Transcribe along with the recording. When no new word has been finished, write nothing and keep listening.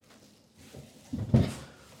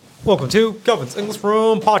Welcome to Kelvin's English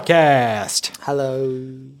Room Podcast. Hello.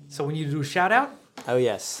 So we need to do a shout out. Oh,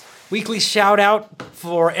 yes. Weekly shout out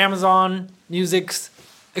for Amazon Music's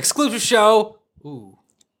exclusive show.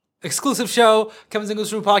 Exclusive show, Kevin's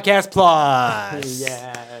English Room Podcast Plus.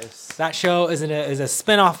 Yes. That show is a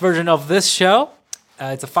spin-off version of this show.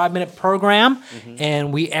 It's a 5-minute program,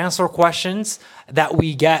 and we answer questions that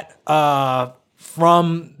we get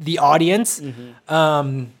from the audience.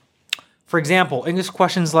 For example, English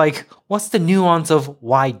questions like, what's the nuance of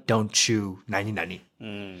why don't you 何々?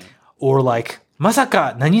 Or like, まさ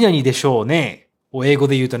か何々でしょうね? を英語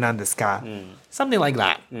で言うと何ですか? Something like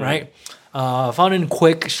that, right? Fun and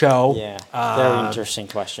quick show. Yeah. Very interesting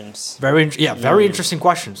questions. Very interesting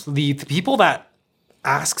questions. The people that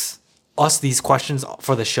asks us these questions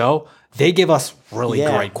for the show, they give us really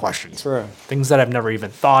great questions. True. Things that I've never even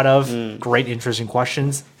thought of. Great, interesting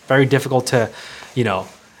questions. Very difficult to,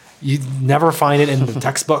 you never find it in the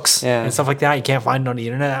textbooks and stuff like that. You can't find it on the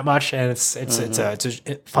internet that much. And it's a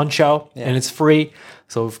fun show and it's free.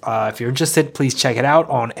 So if you're interested, please check it out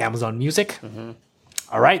on Amazon Music.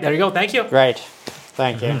 All right, there you go. Thank you. Great.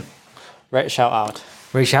 Thank you. Great shout out.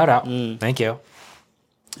 Great shout out. Thank you.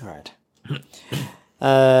 All right.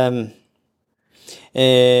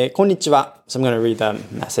 こんにちは. So I'm going to read the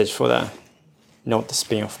message for not the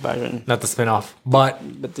spin-off version. Not the spin-off, but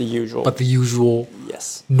the usual. But the usual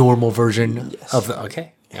yes. normal version of the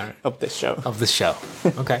of this show. Of this show.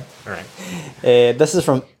 Okay. All right. This is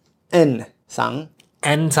from N-san.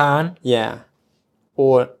 N-san? Yeah.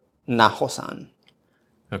 Or Naho-san.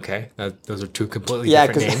 Okay. Those are two completely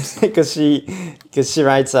different names. because she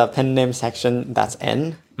writes a pen name section that's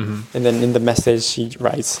N. And then in the message she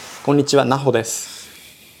writes, こんにちは、Naho です。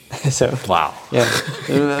So, wow. Yeah.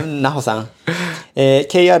 Naho さん。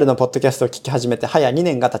KR のポッドキャストを聞き始めて早2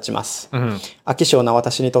年が経ちます。飽き性な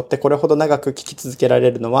私にとってこれほど長く聞き続けら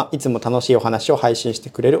れるのはいつも楽しいお話を配信して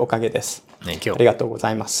くれるおかげです。Thank you. ありがとうご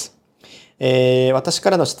ざいます。私か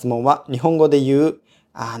らの質問は日本語で言う、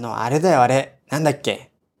あれだよあれ、なんだっ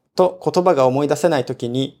けと言葉が思い出せないとき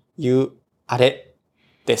に言うあれ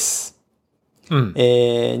です。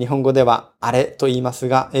日本語ではあれと言います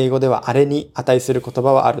が、英語ではあれに値する言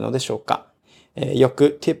葉はあるのでしょうか。よ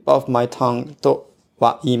く tip of my tongue と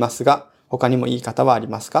は言いますが、他にも言い方はあり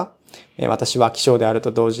ますか？私は飽き性である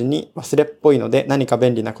と同時に忘れっぽいので何か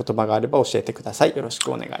便利な言葉があれば教えてください。よろしく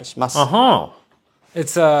お願いします。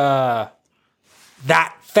It's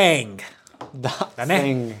that thing. That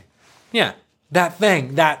thing. Yeah. That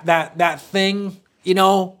thing. That thing,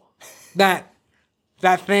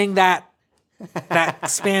 that thing that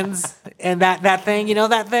spins and that thing, that thing? You know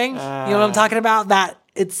what I'm talking about? That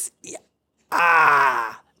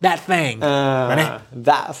thing.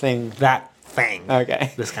 That thing. That thing.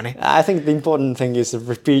 Okay. This kind of. I think the important thing is to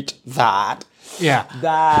repeat that. Yeah.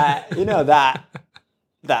 That,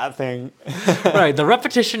 that thing. Right. The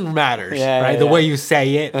repetition matters, right? The way you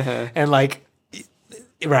say it and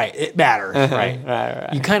it matters, right?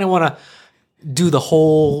 Right. You kind of want to do the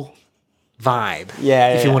whole vibe.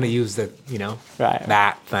 If you want to use the,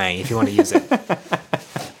 that thing, if you want to use it.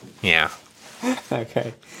 Yeah.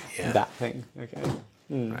 Okay. Yeah. That thing. Okay.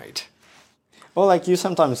 Right. Well, like you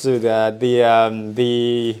sometimes do the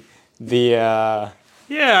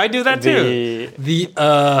yeah, I do that too.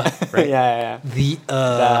 Right. Yeah.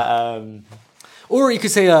 Or you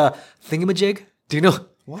could say thingamajig. Do you know?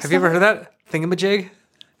 Have you ever heard of that? Thingamajig?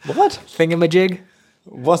 What? Thingamajig?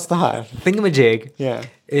 What's that? Thingamajig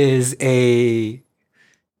is a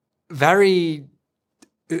very...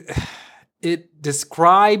 It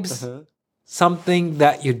describes something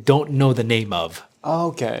that you don't know the name of.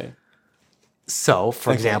 Okay. So,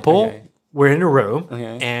 for example, we're in a room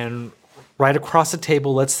and right across the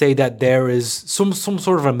table, let's say that there is some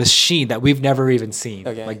sort of a machine that we've never even seen.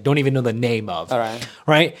 Like, don't even know the name of. All right.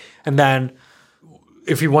 Right? And then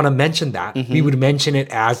if you want to mention that, we would mention it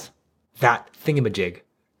as that thingamajig.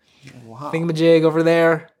 Wow. Thingamajig over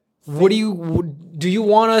there. What do you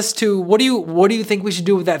want us to, what do you think we should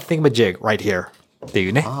do with that thingamajig right here?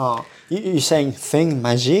 You're saying thing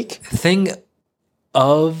magic? Thing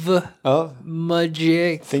of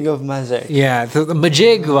magic. Thing of magic. Yeah, the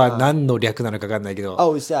majig は何の略なのか分かんないけど。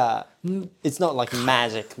Oh, it's not like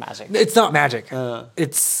magic. It's not magic.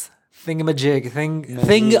 It's thingamajig.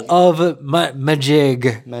 Thing of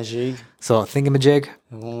majig. Magic. So, thingamajig.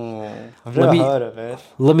 Oh, I've never heard of it.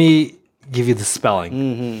 Let me give you the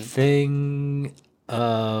spelling. Thingamajig.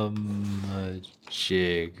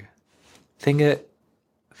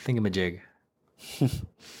 Thingamajig.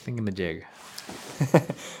 Thingamajig.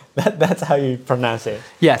 That's how you pronounce it.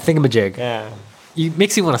 Yeah, thingamajig. Yeah. It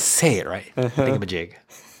makes you want to say it, right? Thingamajig.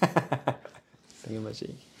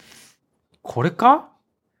 Thingamajig. これか？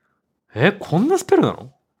こんなスペルな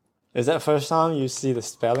の？ Is that first time you see the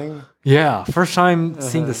spelling? Yeah, first time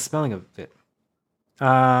seeing the spelling of it.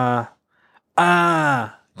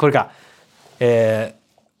 これか。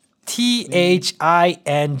Thingamajig.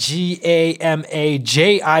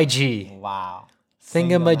 Wow.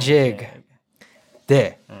 Thingamajig.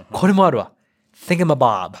 で、これもあるわ。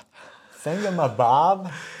Thingamabob. Thingamabob?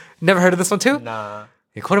 Never heard of this one too? Nah.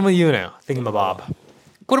 これも言うなよ。Thingamabob.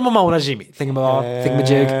 これもまあ同じ意味。Thingamabob,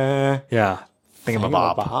 Thingamajig. Yeah.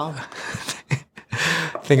 Thingamabob.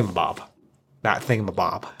 Thingamabob. Not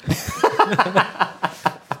Thingamabob.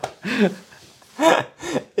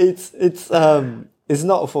 It's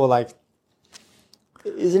not for like,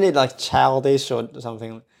 isn't it like childish or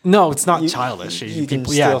something? No, it's not childish. You can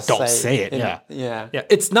People, still don't say it. Yeah. Yeah.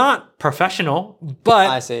 It's not professional, but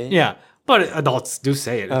I see. Yeah, but adults do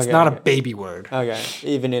say it. It's not a baby word. Okay.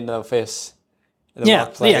 Even in the office. In the Yeah.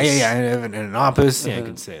 workplace. In an office, you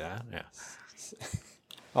can say that. Yeah.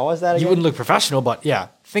 What was that again? You wouldn't look professional, but yeah,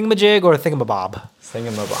 thingamajig or thingamabob.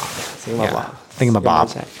 Thingamabob. Yeah.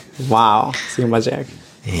 Thingamabob. Wow. Thingamajig.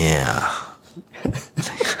 Yeah.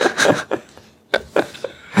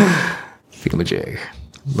 Thingamajig.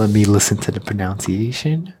 Let me listen to the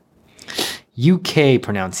pronunciation. UK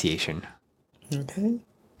pronunciation. Okay.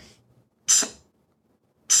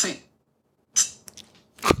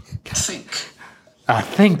 Think.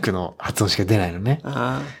 Think の発音しか出ないのね。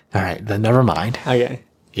Alright, then never mind. Okay.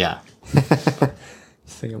 Yeah.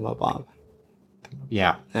 Thingamabob.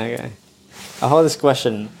 Yeah. Okay. I hold this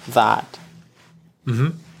question that.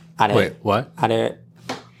 あれ Wait, what? あれ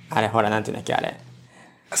ほら、なんていうんだっけ、あれ。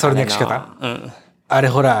それの訳し方？あれ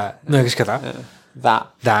ほら、の訳し方？ That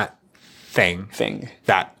That thing. thing.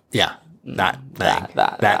 That, yeah. That thing.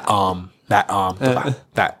 That. That とか。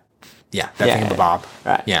That, yeah. That Yeah, thingamabob.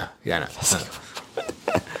 right. Yeah. No.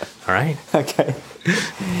 Alright. Okay.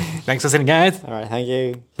 Thanks for listening, guys. All right. Thank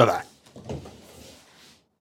you. Bye-bye.